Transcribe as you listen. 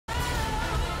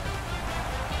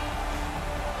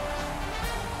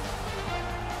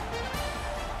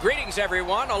Greetings,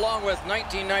 everyone. Along with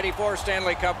 1994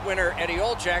 Stanley Cup winner Eddie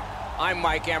Olczyk, I'm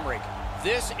Mike Emrick.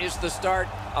 This is the start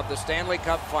of the Stanley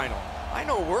Cup Final. I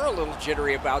know we're a little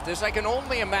jittery about this. I can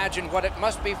only imagine what it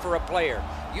must be for a player.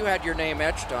 You had your name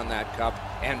etched on that cup,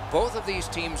 and both of these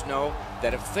teams know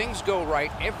that if things go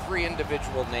right, every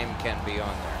individual name can be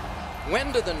on there.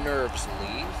 When do the nerves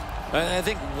leave? I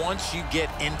think once you get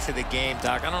into the game,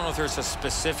 Doc, I don't know if there's a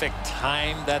specific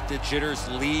time that the jitters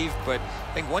leave, but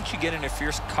I think once you get in a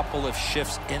fierce couple of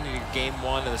shifts into your game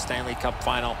one of the Stanley Cup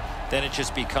Final, then it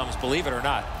just becomes, believe it or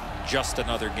not, just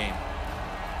another game.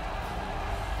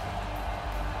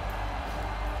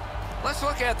 Let's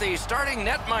look at the starting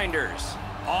netminders.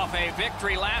 Off a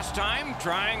victory last time,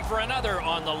 trying for another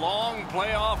on the long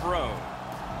playoff road.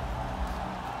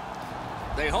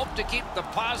 They hope to keep the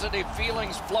positive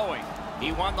feelings flowing.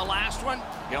 He won the last one.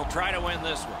 He'll try to win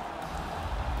this one.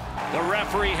 The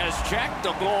referee has checked.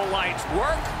 The goal lights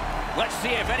work. Let's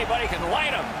see if anybody can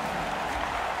light them.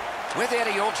 With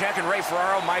Eddie Olczyk and Ray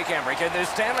Ferraro, Mike Emrick, and the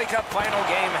Stanley Cup Final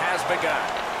game has begun.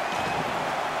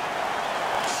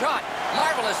 Shot.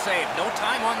 Marvelous save. No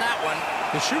time on that one.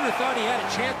 The shooter thought he had a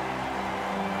chance.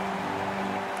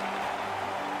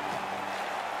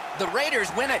 The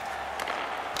Raiders win it.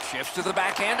 Shifts to the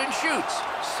backhand and shoots.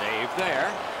 Save there.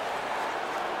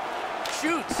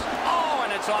 Shoots. Oh,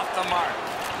 and it's off the mark.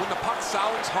 When the puck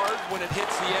sounds hard, when it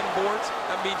hits the end boards,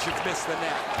 that means you've missed the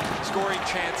net. Scoring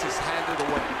chances handed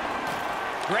away.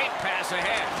 Great pass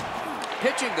ahead.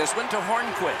 Pitching this one to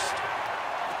Hornquist.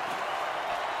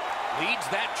 Leads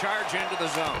that charge into the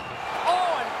zone.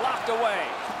 Oh, and blocked away.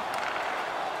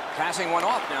 Passing one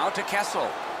off now to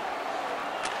Kessel.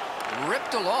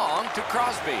 Ripped along to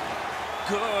Crosby.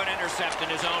 Good intercept in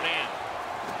his own end.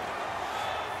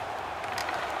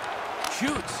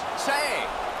 Shoots. Save.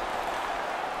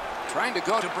 Trying to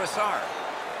go to Brassard.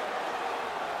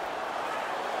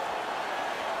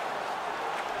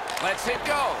 Lets it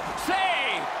go.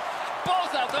 Save.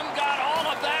 Both of them got all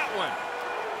of that one.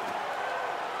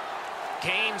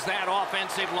 Gains that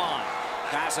offensive line.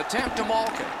 Pass attempt to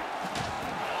Malkin.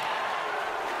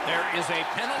 There is a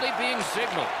penalty being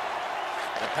signaled.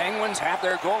 The Penguins have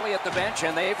their goalie at the bench,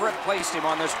 and they've replaced him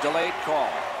on this delayed call.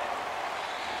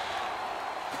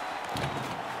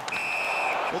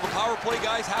 Well, the power play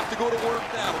guys have to go to work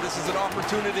now. This is an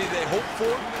opportunity they hope for.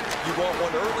 You want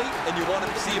one early, and you want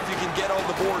to see if you can get on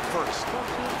the board first.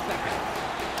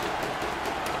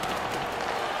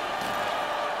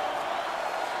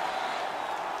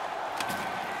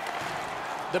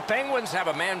 The Penguins have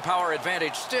a manpower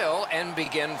advantage still and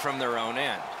begin from their own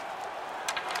end.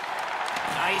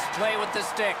 Nice play with the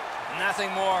stick.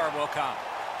 Nothing more will come.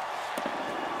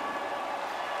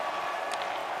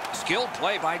 Skilled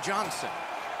play by Johnson.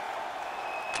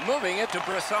 Moving it to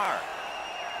Brassard.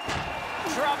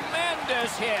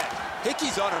 Tremendous hit.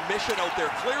 Hickey's on a mission out there,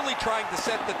 clearly trying to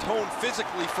set the tone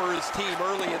physically for his team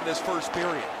early in this first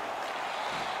period.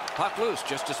 Puck loose,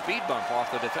 just a speed bump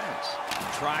off the defense.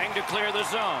 Trying to clear the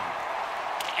zone.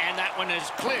 And that one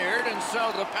is cleared, and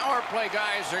so the power play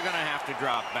guys are going to have to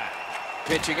drop back.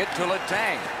 Pitching it to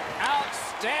Letang.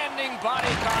 Outstanding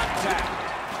body contact.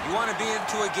 You want to be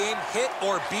into a game hit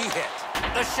or be hit.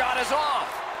 The shot is off.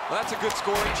 Well, that's a good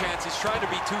scoring chance. He's trying to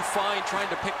be too fine, trying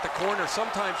to pick the corner.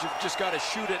 Sometimes you've just got to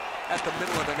shoot it at the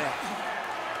middle of the net.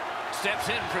 Steps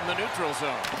in from the neutral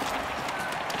zone.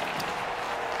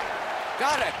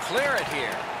 Gotta clear it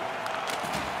here.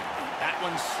 That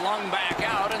one's slung back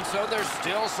out, and so there's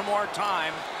still some more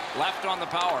time left on the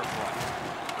power play.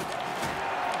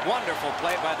 Wonderful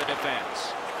play by the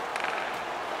defense.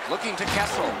 Looking to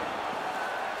Kessel.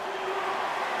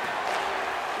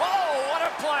 Whoa, what a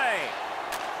play!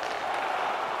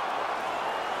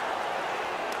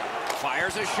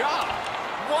 Fires a shot.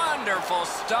 Wonderful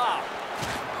stop.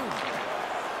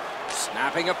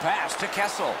 Snapping a pass to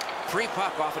Kessel. Free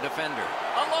puck off a defender.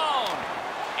 Alone.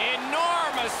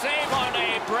 Enormous save on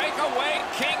a breakaway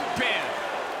kingpin.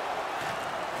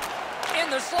 In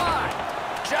the slot.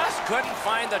 Just couldn't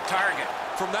find the target.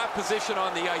 From that position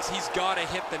on the ice, he's got to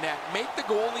hit the net. Make the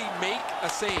goalie make a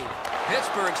save.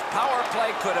 Pittsburgh's power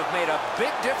play could have made a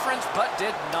big difference, but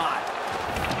did not.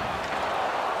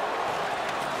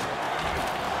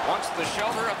 Wants the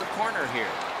shelter of the corner here.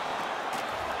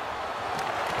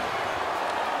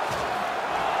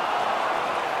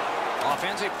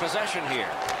 Offensive possession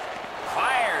here.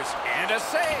 Fires and a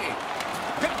save.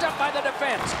 Picked up by the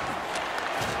defense.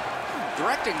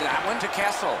 Directing that one to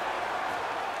Kessel.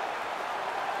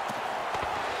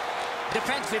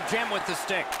 Defensive gem with the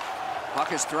stick.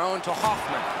 Puck is thrown to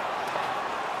Hoffman.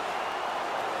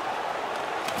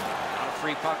 On a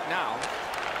free puck now.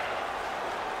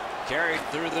 Carried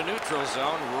through the neutral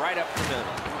zone, right up the middle.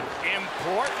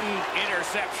 Important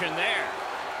interception there.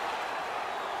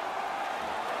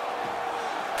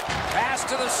 Pass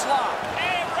to the slot.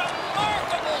 A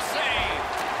remarkable save.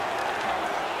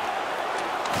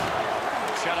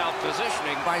 Shutout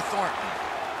positioning by Thornton.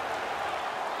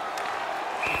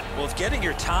 Well, if getting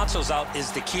your tonsils out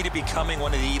is the key to becoming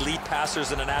one of the elite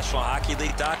passers in the National Hockey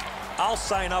League, Doc, I'll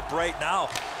sign up right now.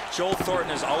 Joel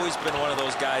Thornton has always been one of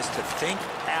those guys to think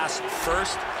pass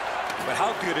first, but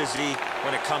how good is he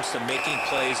when it comes to making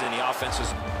plays in the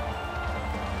offenses?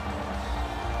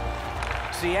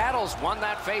 Seattle's won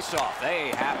that faceoff.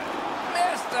 They haven't.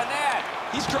 Missed the net.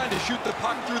 He's trying to shoot the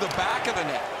puck through the back of the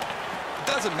net. It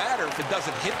doesn't matter if it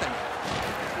doesn't hit the net.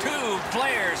 Two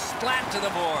players splat to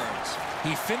the boards.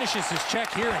 He finishes his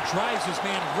check here and drives his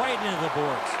man right into the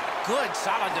boards. Good,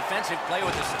 solid defensive play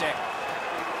with the stick.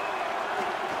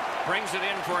 Brings it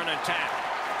in for an attack.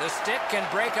 The stick can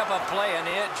break up a play, and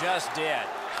it just did.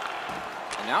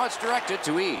 And now it's directed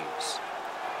to Eves.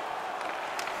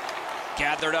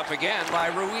 Gathered up again by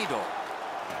Ruido.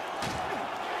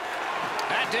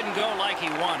 That didn't go like he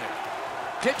wanted.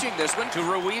 Pitching this one to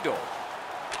Ruido.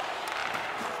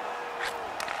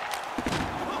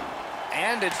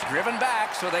 And it's driven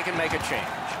back so they can make a change.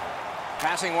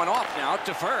 Passing one off now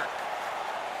to Ferg.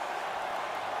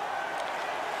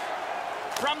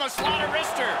 From the slot of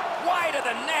wrister. Wide of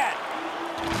the net.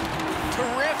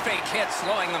 Terrific hit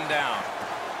slowing them down.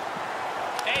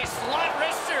 A slot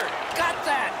wrister. Got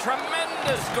that.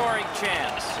 Tremendous scoring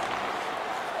chance.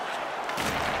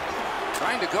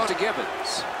 Trying to go to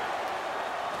Gibbons.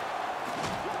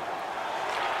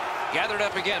 Gathered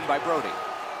up again by Brody.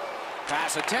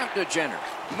 Pass attempt to Jenner.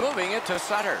 Moving it to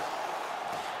Sutter.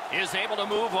 Is able to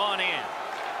move on in.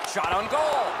 Shot on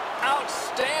goal.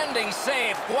 Outstanding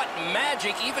save. What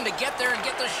magic even to get there and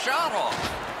get the shot off.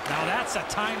 Now that's a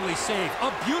timely save.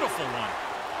 A beautiful one.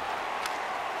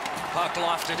 Puck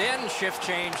lofted in. Shift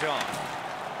change on.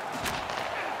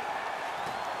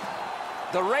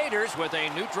 The Raiders with a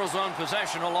neutral zone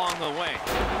possession along the way.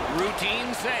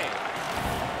 Routine save.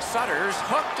 Sutter's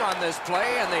hooked on this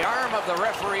play, and the arm of the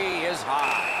referee is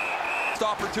high. Next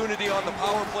opportunity on the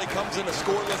power play comes in a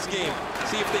scoreless game.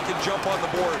 See if they can jump on the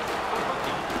board.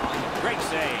 Great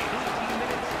save.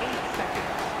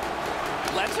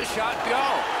 Lets a shot go.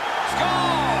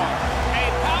 Score! A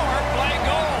power play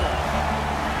goal.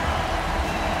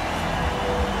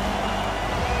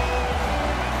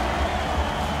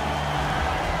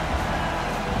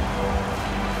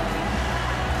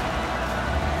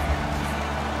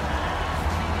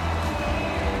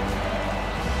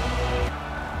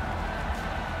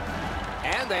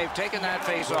 They've taken that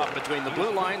face-off between the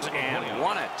blue lines and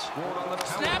won it.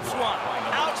 Snaps one.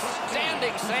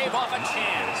 Outstanding save off a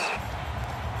chance.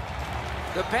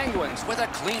 The Penguins with a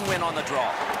clean win on the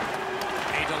draw.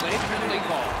 A delayed penalty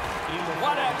call.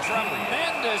 What a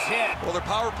tremendous hit. Well, their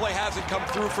power play hasn't come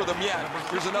through for them yet.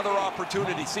 Here's another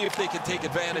opportunity. See if they can take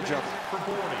advantage of it.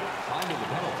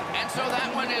 And so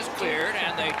that one is cleared,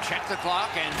 and they check the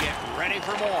clock and get ready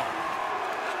for more.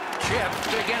 Chip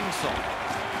to Gensel.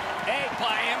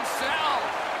 By himself.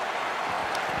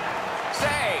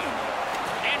 Save.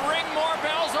 And ring more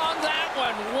bells on that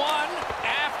one. One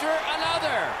after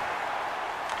another.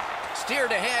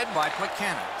 Steered ahead by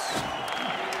Plekanec.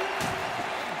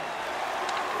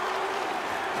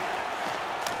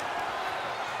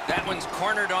 That one's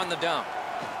cornered on the dump.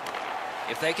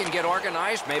 If they can get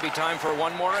organized, maybe time for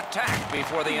one more attack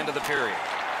before the end of the period.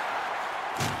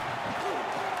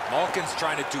 Malkin's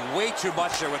trying to do way too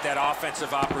much there with that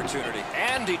offensive opportunity.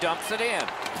 And he dumps it in.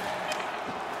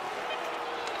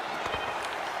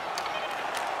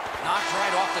 Knocked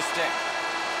right off the stick.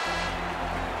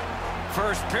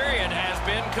 First period has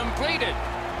been completed.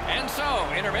 And so,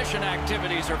 intermission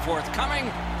activities are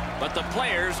forthcoming, but the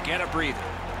players get a breather.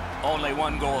 Only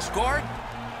one goal scored.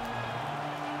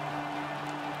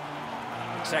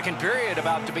 Second period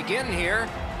about to begin here.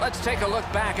 Let's take a look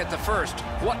back at the first.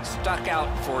 What stuck out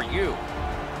for you?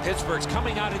 Pittsburgh's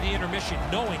coming out of the intermission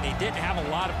knowing they didn't have a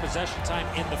lot of possession time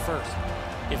in the first.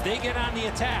 If they get on the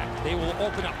attack, they will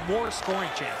open up more scoring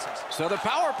chances. So the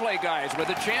power play guys with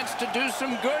a chance to do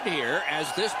some good here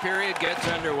as this period gets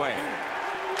underway.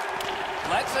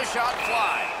 Lets the shot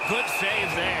fly. Good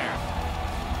save there.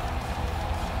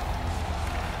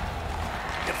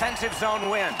 Defensive zone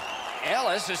win.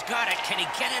 Ellis has got it. Can he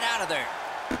get it out of there?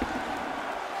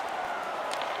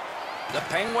 The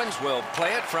Penguins will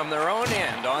play it from their own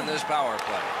end on this power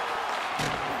play.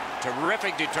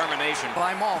 Terrific determination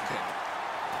by Malkin.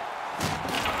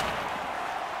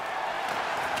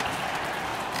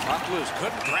 Puck loose,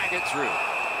 couldn't drag it through.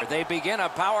 They begin a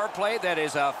power play that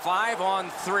is a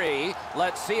 5-on-3.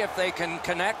 Let's see if they can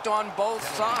connect on both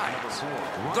sides.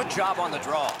 Good job on the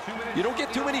draw. You don't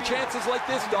get too many chances like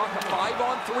this, Doc. A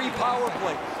 5-on-3 power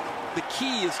play. The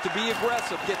key is to be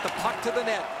aggressive, get the puck to the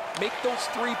net, make those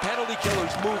 3 penalty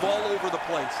killers move all over the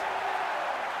place.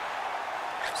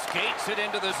 Skates it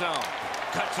into the zone.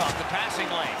 Cuts off the passing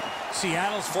lane.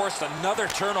 Seattle's forced another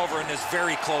turnover in this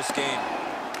very close game.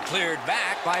 Cleared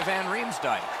back by Van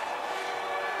Riemsdyk.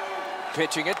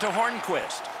 Pitching it to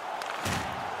Hornquist.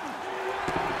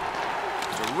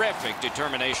 Terrific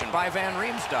determination by Van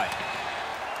Riemsdyk.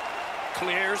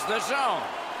 Clears the zone.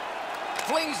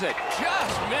 Flings it.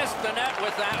 Just missed the net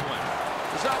with that one.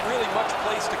 There's not really much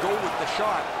place to go with the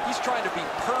shot. He's trying to be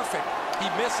perfect.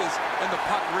 He misses, and the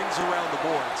puck rings around the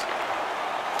boards.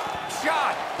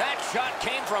 Shot. That shot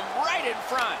came from right in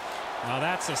front. Now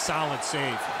that's a solid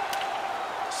save.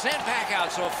 Sent back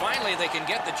out, so finally they can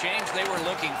get the change they were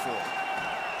looking for.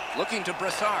 Looking to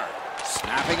Brassard.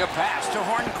 Snapping a pass to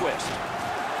Hornquist.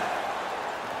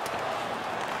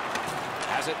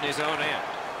 Has it in his own end.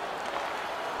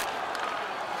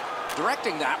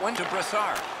 Directing that one to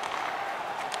Brassard.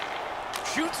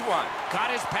 Shoots one.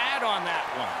 Got his pad on that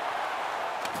one.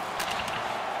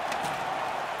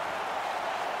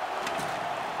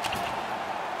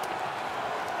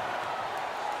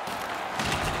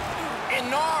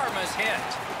 Enormous hit.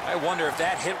 I wonder if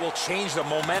that hit will change the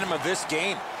momentum of this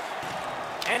game.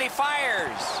 And he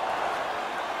fires.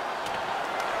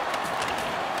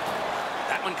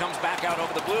 That one comes back out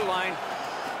over the blue line.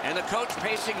 And the coach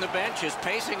pacing the bench is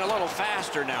pacing a little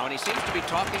faster now, and he seems to be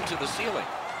talking to the ceiling.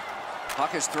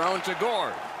 Puck is thrown to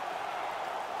Gord.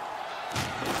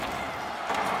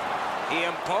 He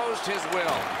imposed his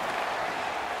will.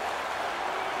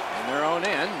 In their own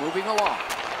end, moving along.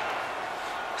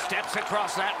 Steps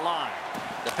across that line.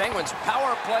 The Penguins'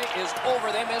 power play is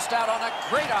over. They missed out on a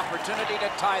great opportunity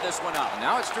to tie this one up.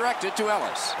 Now it's directed to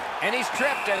Ellis. And he's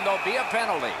tripped, and there'll be a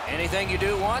penalty. Anything you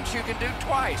do once, you can do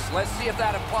twice. Let's see if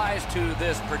that applies to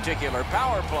this particular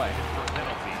power play.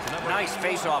 Nice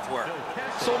face-off work.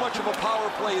 So much of a power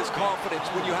play is confidence.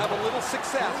 When you have a little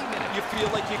success, you feel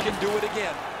like you can do it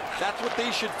again. That's what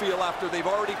they should feel after they've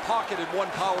already pocketed one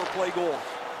power play goal.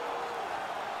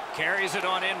 Carries it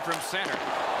on in from center.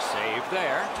 Save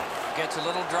there. Gets a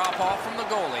little drop off from the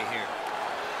goalie here.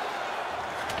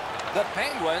 The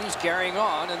Penguins carrying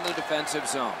on in the defensive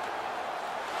zone.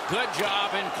 Good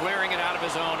job in clearing it out of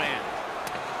his own end.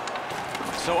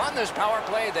 So on this power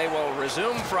play, they will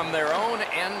resume from their own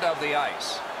end of the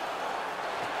ice.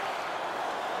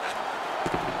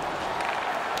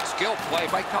 Skill play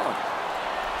by Cullen.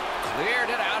 Cleared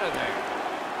it out of there.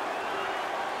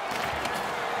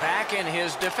 Back in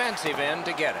his defensive end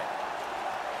to get it.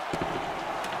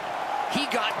 He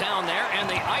got down there, and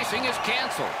the icing is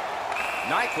canceled.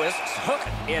 Nyquist's hook.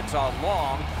 It's a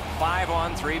long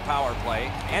 5-on-3 power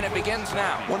play, and it begins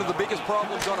now. One of the biggest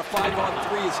problems on a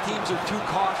 5-on-3 is teams are too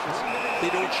cautious. They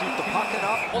don't shoot the puck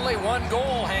enough. Only one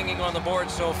goal hanging on the board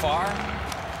so far,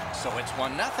 so it's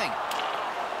 1-0.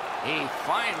 He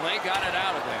finally got it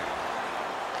out of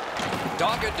there.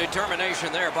 Dogged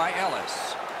determination there by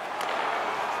Ellis.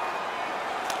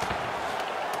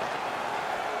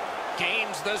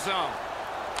 Gains the zone.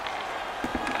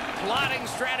 Plotting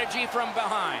strategy from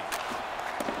behind.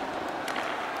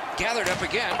 Gathered up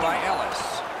again by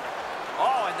Ellis.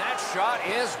 Oh, and that shot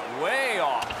is way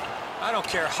off. I don't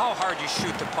care how hard you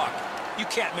shoot the puck. You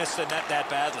can't miss the net that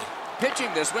badly.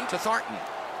 Pitching this one to Thornton.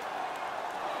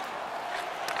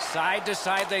 Side to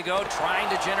side they go, trying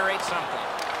to generate something.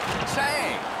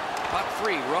 Save. Puck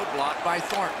free, roadblock by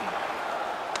Thornton.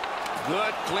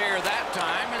 Good clear that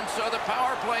time, and so the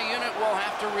power play unit will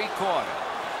have to recoil.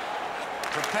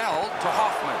 Propelled to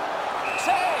Hoffman.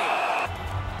 Save!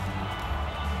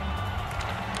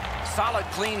 Solid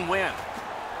clean win.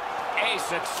 A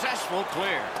successful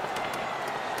clear.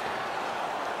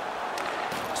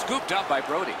 Scooped up by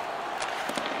Brody.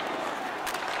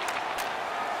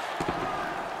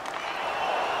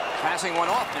 Passing one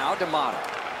off now to Mata.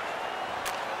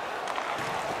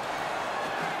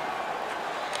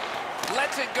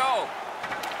 Lets it go.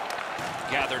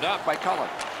 Gathered up by Cullen.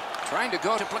 Trying to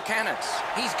go to Plekanec.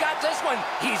 He's got this one.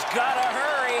 He's got to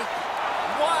hurry.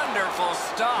 Wonderful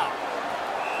stop.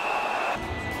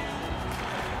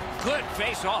 Good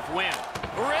face-off win.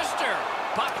 Wrister.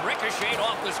 Puck ricocheted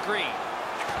off the screen.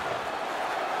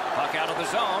 Puck out of the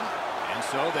zone, and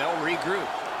so they'll regroup.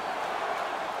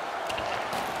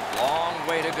 Long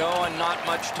way to go and not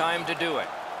much time to do it.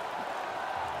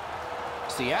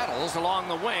 Seattle's along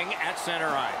the wing at center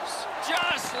ice.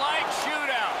 Just like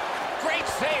shootout. Great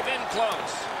save in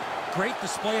close. Great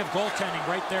display of goaltending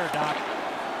right there, Doc.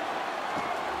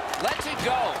 Lets it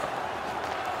go.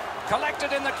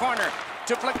 Collected in the corner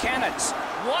to Plekanec.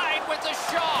 Wide with the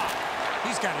shot.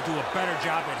 He's got to do a better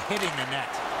job at hitting the net.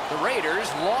 The Raiders'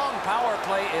 long power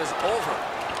play is over.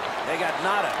 They got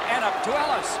nada. And up to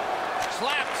Ellis.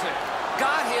 Slaps it.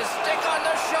 Got his stick on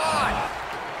the shot.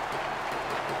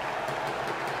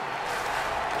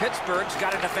 Pittsburgh's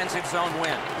got a defensive zone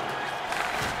win.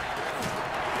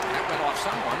 That went off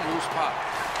someone. Loose puck.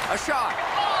 A shot.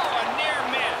 Oh, a near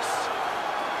miss.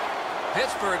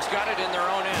 Pittsburgh's got it in their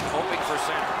own end, hoping for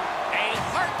center. A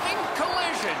heartening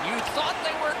collision. You thought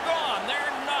they were gone.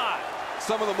 They're not.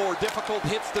 Some of the more difficult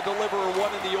hits to deliver are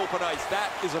one in the open ice. That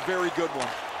is a very good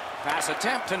one. Pass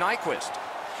attempt to Nyquist.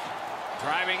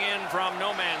 Driving in from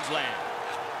no man's land.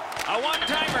 A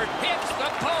one-timer hits the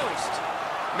post.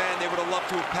 Man, they would have loved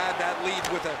to have had that lead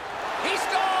with a... He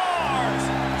scores!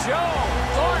 Joe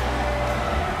Thornton.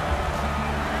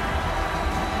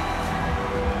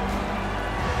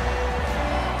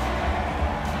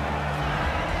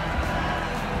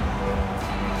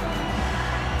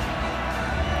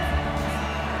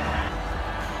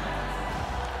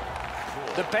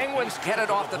 The Penguins get it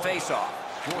off the faceoff.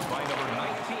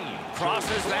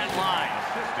 Crosses that line.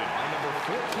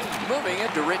 Moving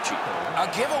it to Ritchie. A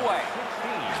giveaway.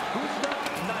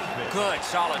 Good,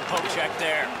 solid poke check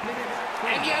there.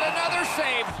 And yet another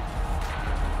save.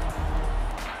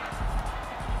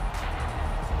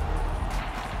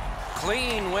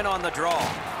 Clean win on the draw.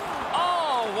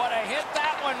 Oh, what a hit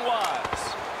that one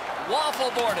was. Waffle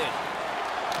boarded.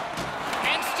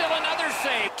 And still another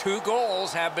save. 2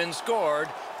 goals have been scored,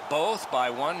 both by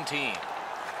one team.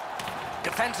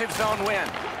 Defensive zone win.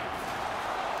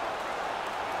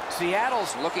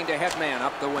 Seattle's looking to headman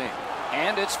up the wing.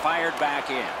 And it's fired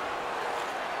back in.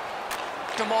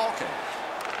 To Malkin.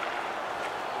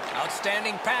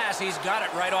 Outstanding pass. He's got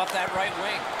it right off that right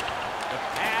wing. The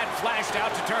pad flashed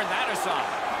out to turn that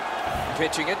aside.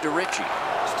 Pitching it to Ritchie.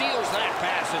 Steals that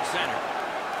pass at center.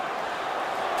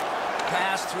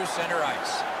 Pass through center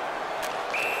ice.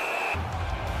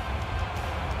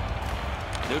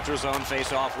 Neutral zone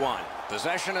face-off 1.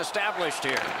 Possession established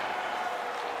here.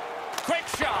 Quick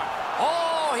shot.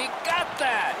 Oh, he got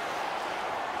that.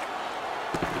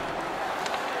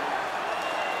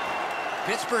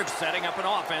 Pittsburgh setting up an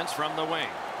offense from the wing.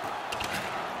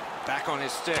 Back on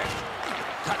his stick.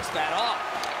 Cuts that off.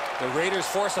 The Raiders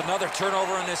force another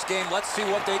turnover in this game. Let's see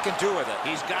what they can do with it.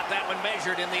 He's got that one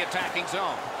measured in the attacking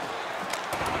zone.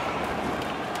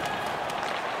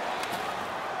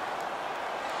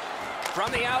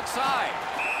 From the outside.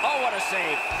 Oh, what a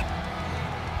save.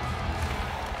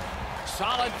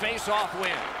 Solid face-off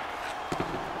win.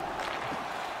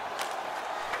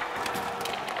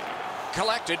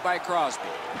 Collected by Crosby.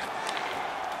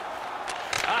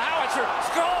 A howitzer.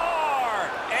 Score!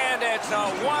 And it's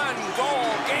a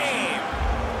 1-goal game.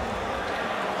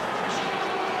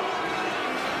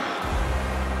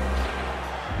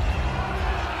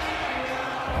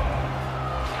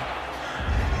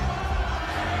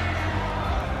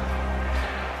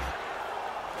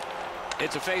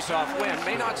 It's a face-off win.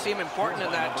 May not seem important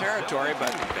in that territory,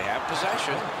 but they have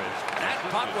possession. That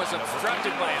puck was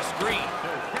obstructed by a screen.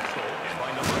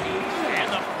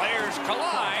 And the players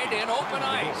collide in open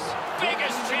ice.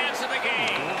 Biggest chance of the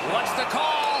game. What's the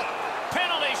call?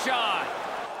 Penalty shot.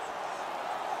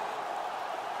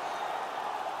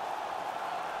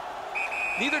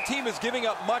 Neither team is giving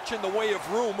up much in the way of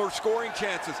room or scoring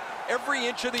chances. Every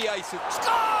inch of the ice.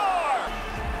 Score!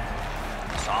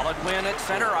 Solid win at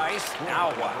center ice.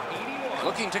 Now what?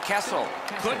 Looking to Kessel.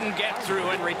 Couldn't get through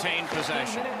and retain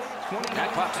possession.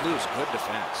 That puck's loose. Good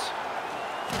defense.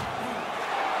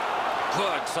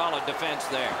 Good, solid defense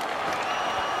there.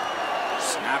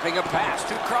 Snapping a pass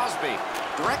to Crosby.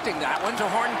 Directing that one to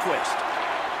Hornquist.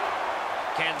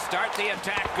 Can start the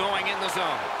attack going in the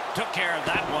zone. Took care of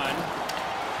that one.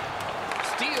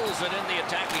 Steals it in the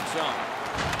attacking zone.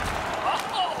 Oh,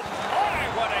 boy,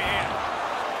 what a hit.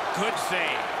 Good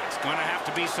save. It's going to have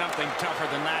to be something tougher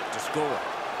than that to score.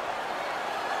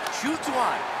 Shoots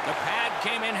one. The pad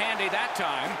came in handy that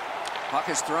time. Puck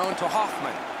is thrown to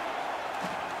Hoffman.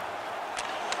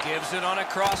 Gives it on a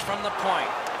cross from the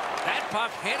point. That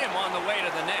puck hit him on the way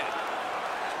to the net.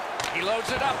 He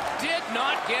loads it up. Did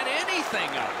not get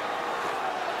anything up.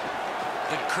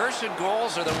 The cursed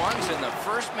goals are the ones in the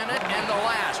first minute and the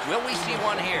last. Will we see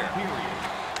one here?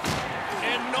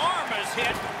 Enormous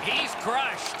hit. He's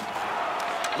crushed.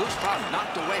 Loose puck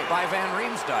knocked away by Van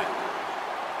Riemsdyk.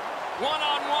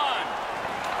 One-on-one.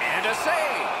 And a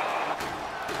save.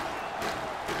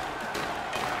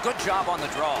 Good job on the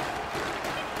draw.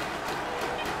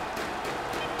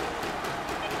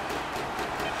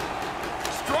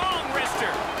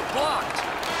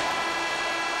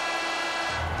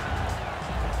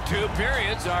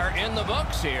 periods are in the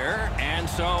books here, and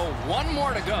so one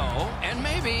more to go, and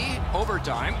maybe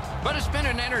overtime, but it's been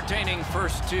an entertaining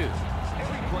first two.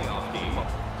 Every playoff game.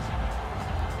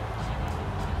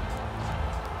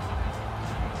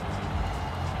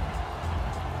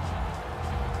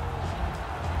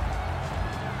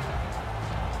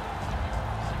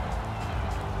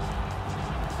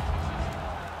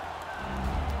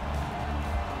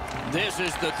 This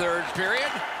is the third period,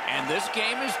 and this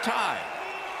game is tied.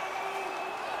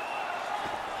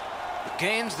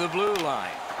 Gains the blue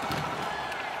line.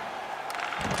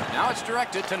 Now it's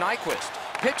directed to Nyquist.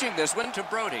 Pitching this one to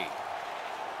Brody.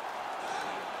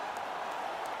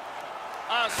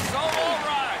 A solo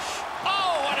rush.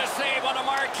 Oh, what a save on a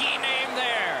marquee name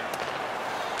there.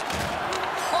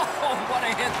 Oh, what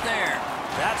a hit there.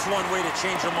 That's one way to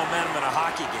change the momentum in a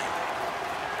hockey game.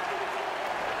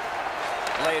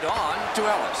 Laid on to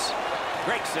Ellis.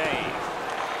 Great save.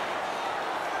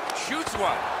 Shoots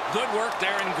one. Good work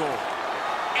there in goal.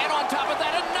 And on top of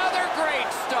that, another great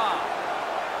stop.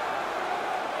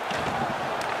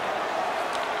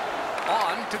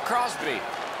 On to Crosby.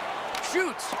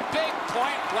 Shoots. Big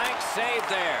point-blank save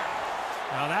there.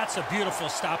 Now that's a beautiful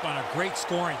stop on a great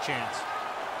scoring chance.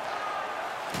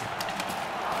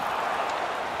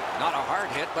 Not a hard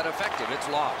hit, but effective. It's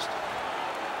lost.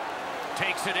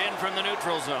 Takes it in from the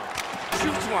neutral zone.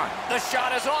 Shoots one. The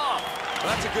shot is off. Well,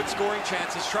 that's a good scoring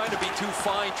chance. He's trying to be too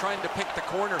fine, trying to pick the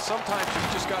corner. Sometimes you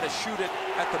just got to shoot it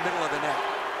at the middle of the net.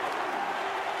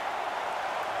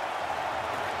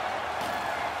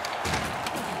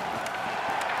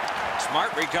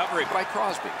 Smart recovery by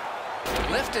Crosby.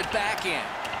 Lifted back in.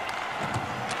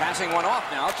 Passing one off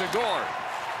now to Gord.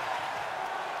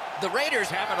 The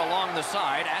Raiders have it along the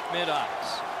side at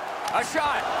mid-ice. A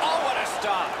shot. Oh, what a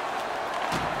stop.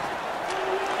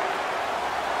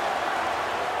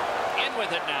 In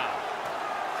with it now.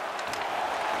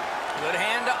 Good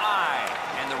hand to eye.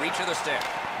 And the reach of the stick.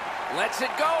 Lets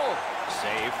it go.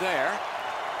 Save there.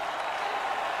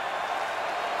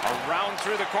 Around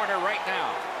through the corner right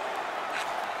now.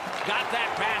 Got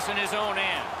that pass in his own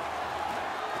end.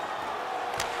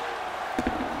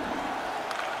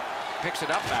 Picks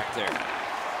it up back there.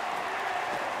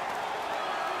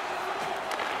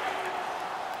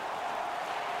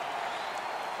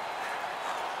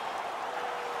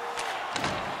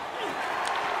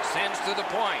 Sends to the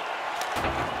point.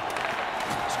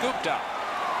 Scooped up.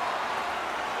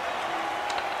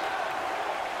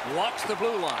 Walks the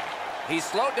blue line. He's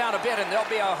slowed down a bit, and there'll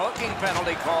be a hooking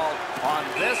penalty called on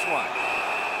this one.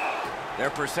 Their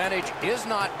percentage is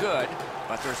not good,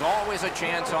 but there's always a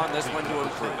chance on this one to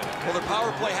improve. Well, the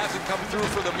power play hasn't come through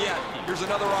for them yet. Here's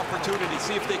another opportunity.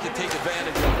 See if they can take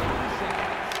advantage of it.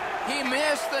 He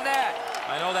missed the net.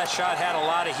 I know that shot had a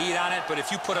lot of heat on it, but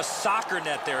if you put a soccer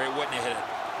net there, it wouldn't have hit it.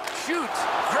 Shoots.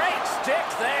 Great stick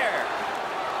there.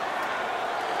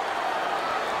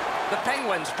 The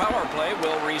Penguins' power play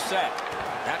will reset.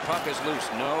 That puck is loose.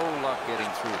 No luck getting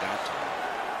through that time.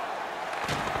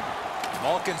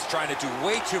 Malkin's trying to do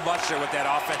way too much there with that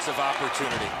offensive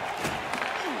opportunity.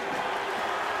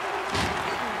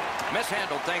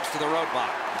 Mishandled thanks to the roadblock.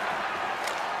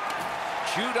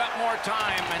 Chewed up more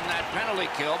time in that penalty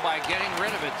kill by getting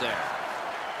rid of it there.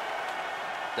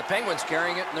 The Penguins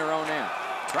carrying it in their own end.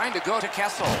 Trying to go to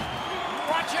Kessel.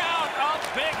 Watch out! A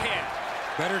big hit.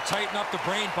 Better tighten up the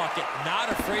brain bucket.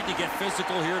 Not afraid to get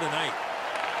physical here tonight.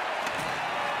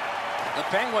 The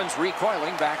Penguins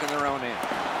recoiling back in their own end.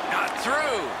 Not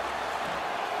through.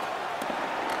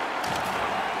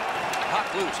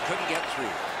 Puck loose. Couldn't get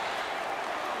through.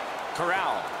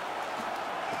 Corral.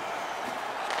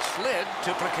 Slid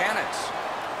to Plekanec.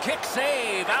 Kick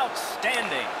save.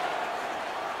 Outstanding.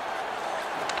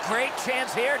 Great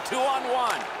chance here.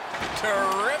 2-on-1.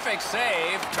 Terrific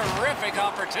save. Terrific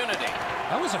opportunity.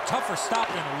 That was a tougher stop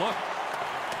than it looked.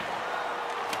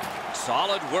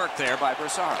 Solid work there by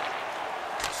Brassard.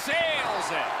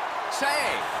 Sails it.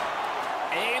 Save.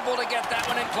 Able to get that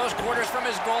one in close quarters from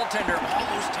his goaltender.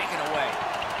 Almost taken away.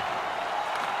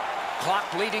 Clock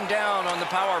bleeding down on the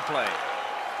power play.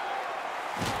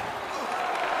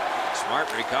 Smart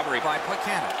recovery by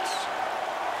Plekanec.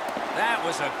 That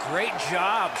was a great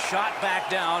job. Shot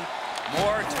back down.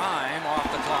 More time off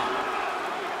the clock.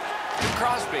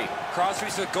 Crosby.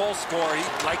 Crosby's a goal scorer.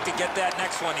 He'd like to get that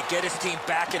next one and get his team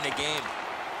back in the game.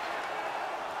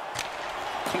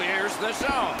 Clears the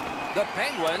zone. The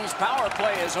Penguins' power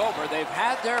play is over. They've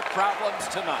had their problems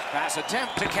tonight. Pass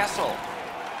attempt to Kessel.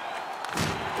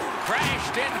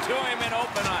 Crashed into him in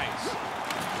open ice.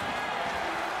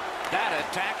 That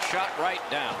attack shot right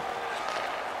down.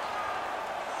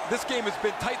 This game has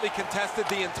been tightly contested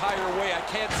the entire way. I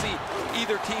can't see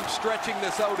either team stretching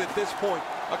this out at this point.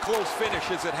 A close finish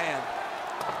is at hand.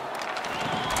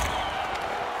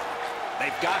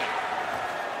 They've got it.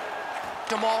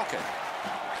 To Malkin.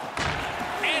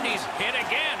 And he's hit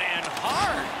again, and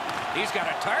hard. He's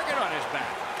got a target on his back.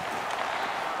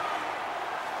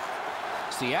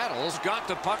 Seattle's got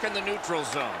the puck in the neutral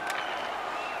zone.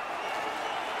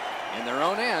 In their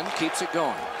own end, keeps it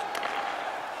going.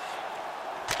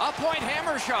 A point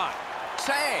hammer shot.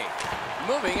 Save.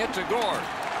 Moving it to Gord.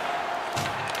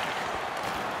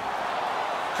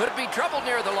 Could be trouble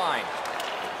near the line.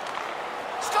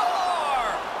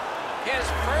 Score! His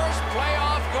first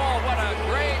playoff goal. What a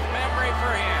great memory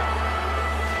for him.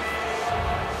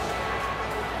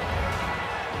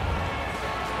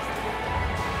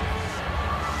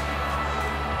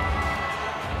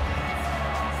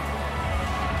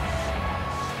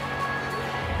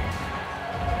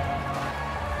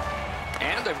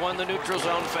 And they've won the neutral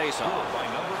zone faceoff. By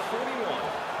number 41,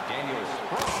 Daniel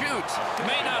Shoots.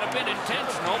 May not have been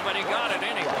intentional, but he got it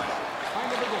anyway.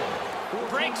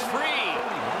 Breaks free.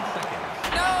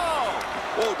 No!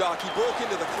 Whoa, Doc, he broke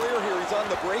into the clear here. He's on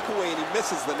the breakaway, and he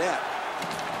misses the net.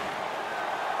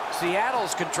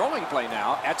 Seattle's controlling play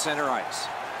now at center ice.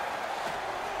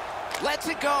 Lets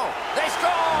it go. They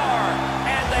score!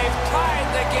 And they've tied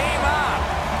the game up.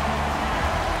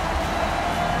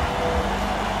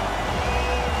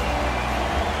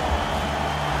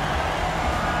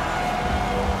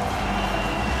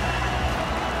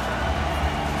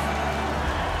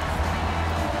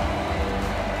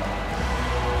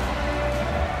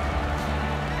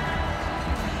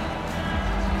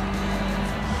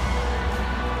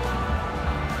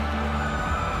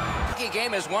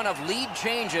 Game is one of lead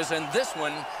changes, and this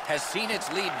one has seen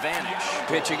its lead vanish.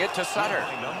 Pitching it to Sutter.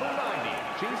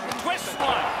 Twist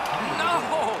one. No!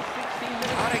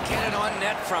 How to get it on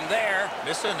net from there.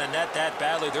 Missing the net that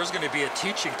badly, there's going to be a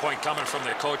teaching point coming from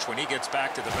their coach when he gets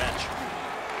back to the bench.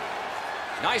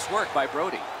 Nice work by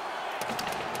Brody.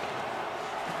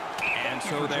 And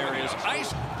so there is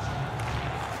ice.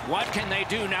 What can they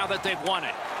do now that they've won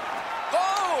it?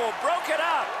 Oh, broke it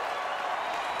up.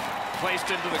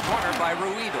 Placed into the corner by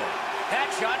Ruido.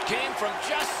 That shot came from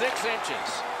just 6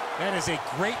 inches. That is a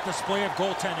great display of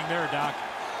goaltending there, Doc.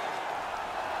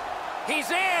 He's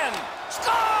in! Score!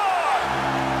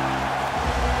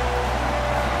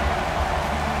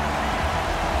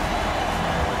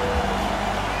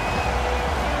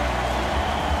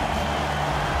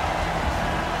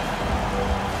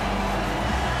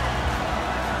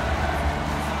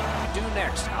 Do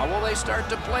next. How will they start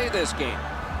to play this game?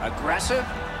 Aggressive?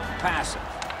 Passive.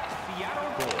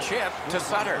 Chip to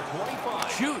Sutter.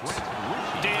 Shoots.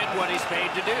 Did what he's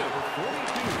paid to do.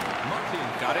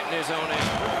 Got it in his own end.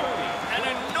 An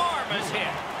enormous hit.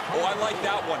 Oh, I like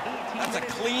that one. That's a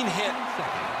clean hit.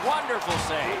 Wonderful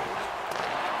save.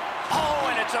 Oh,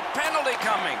 and it's a penalty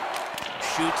coming.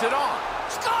 Shoots it on.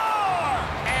 Score!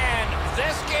 And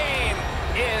this game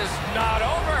is not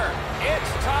over. It's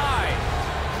tied.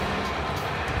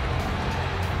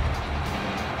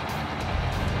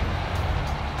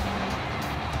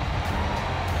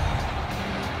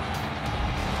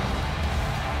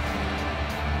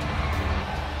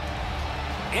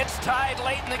 It's tied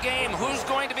late in the game. Who's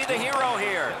going to be the hero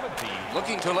here?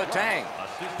 Looking to Letang.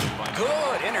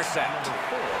 Good intercept.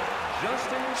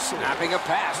 Snapping a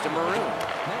pass to Maroon.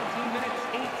 19 minutes,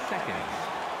 8 seconds.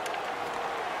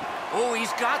 Oh,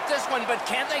 he's got this one, but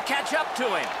can they catch up to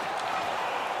him?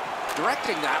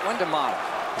 Directing that one to Mata.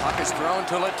 Puck is thrown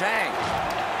to Letang.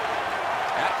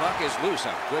 That puck is loose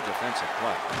on good defensive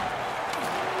play.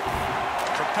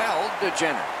 Propelled to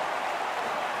Jenner.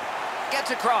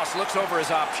 Gets across, looks over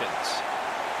his options.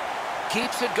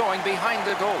 Keeps it going behind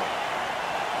the goalie.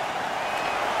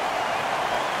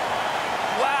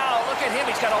 Wow, look at him.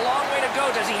 He's got a long way to go.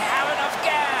 Does he have enough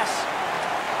gas?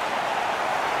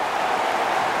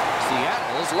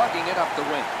 Seattle's lugging it up the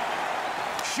wing.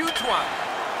 Shoots one.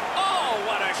 Oh,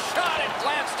 what a shot. It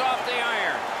glanced off the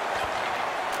iron.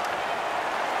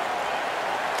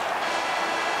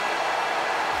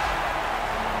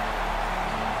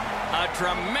 A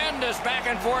tremendous back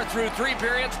and forth through 3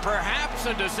 periods. Perhaps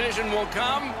a decision will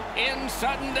come in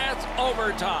sudden death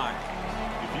overtime.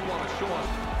 If you want to show us.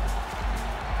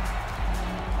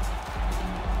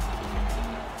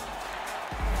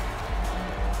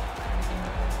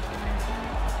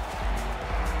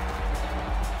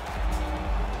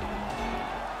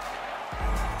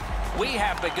 We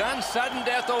have begun sudden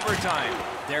death overtime.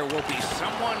 There will be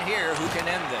someone here who can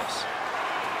end this.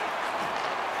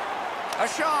 A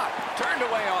shot turned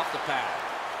away off the pad.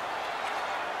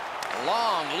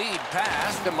 Long lead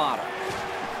pass to Mata.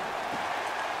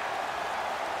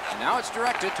 Now it's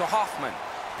directed to Hoffman.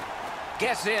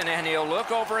 Gets in and he'll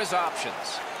look over his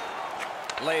options.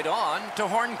 Laid on to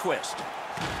Hornquist.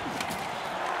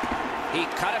 He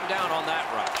cut him down on that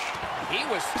rush. He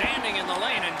was standing in the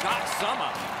lane and got some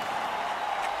of it.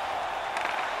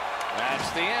 That's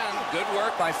the end. Good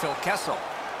work by Phil Kessel.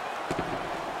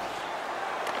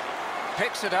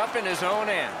 Picks it up in his own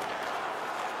end.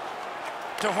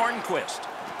 To Hornquist.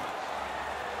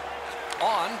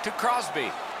 On to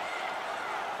Crosby.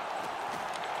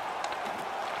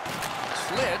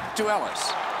 Slid to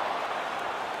Ellis.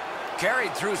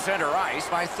 Carried through center ice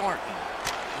by Thornton.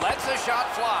 Lets a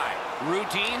shot fly.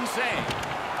 Routine save.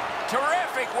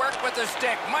 Terrific work with the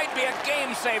stick. Might be a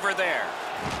game saver there.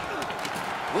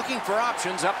 Looking for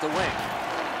options up the wing.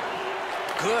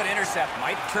 Good intercept.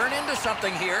 Might turn into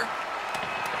something here.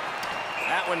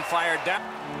 That one fired down.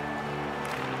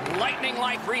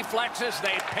 Lightning-like reflexes.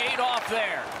 They paid off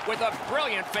there with a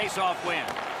brilliant face-off win.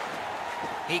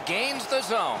 He gains the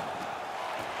zone.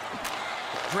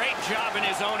 Great job in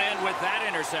his own end with that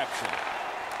interception.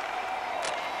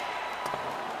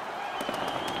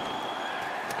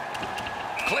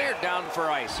 Cleared down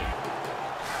for icing.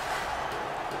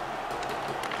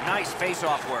 Nice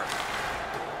face-off work.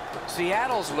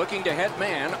 Seattle's looking to head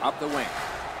man up the wing.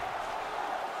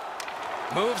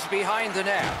 Moves behind the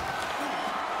net.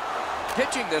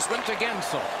 Pitching this one to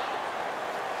Gensel.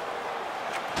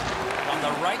 On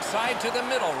the right side to the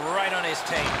middle, right on his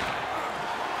tape.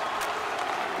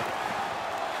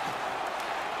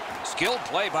 Skilled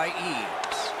play by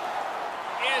Eaves.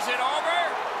 Is it over?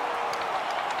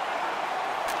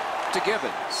 To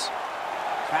Gibbons.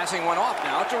 Passing one off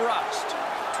now to Rust.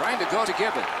 Trying to go to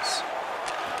Gibbons.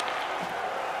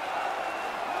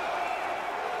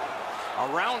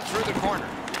 Around through the corner.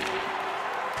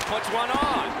 Puts one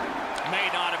on. May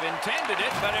not have intended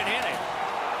it, but it hit it.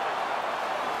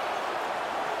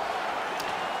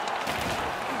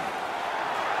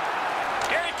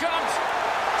 Here it comes.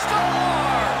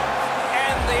 Score!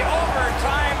 And the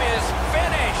overtime is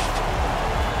finished.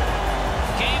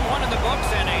 Game one in the books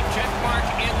and a check mark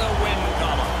in the win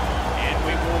column. And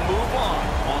we will move on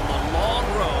the long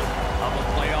road of a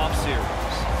playoff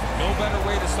series. No better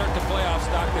way to start the playoffs,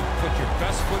 Doc, than put your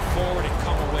best foot forward and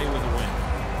come away with a win.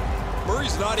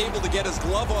 Murray's not able to get his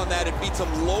glove on that. It beats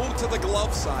him low to the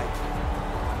glove side.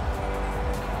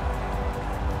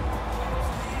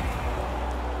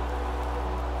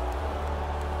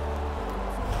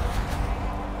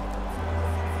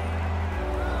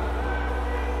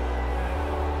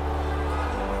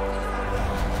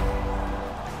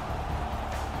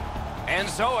 And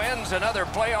so ends another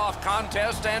playoff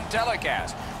contest and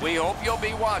telecast. We hope you'll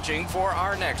be watching for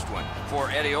our next one. For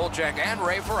Eddie Olczyk and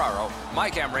Ray Ferraro,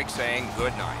 Mike Emmerich saying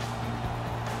good night.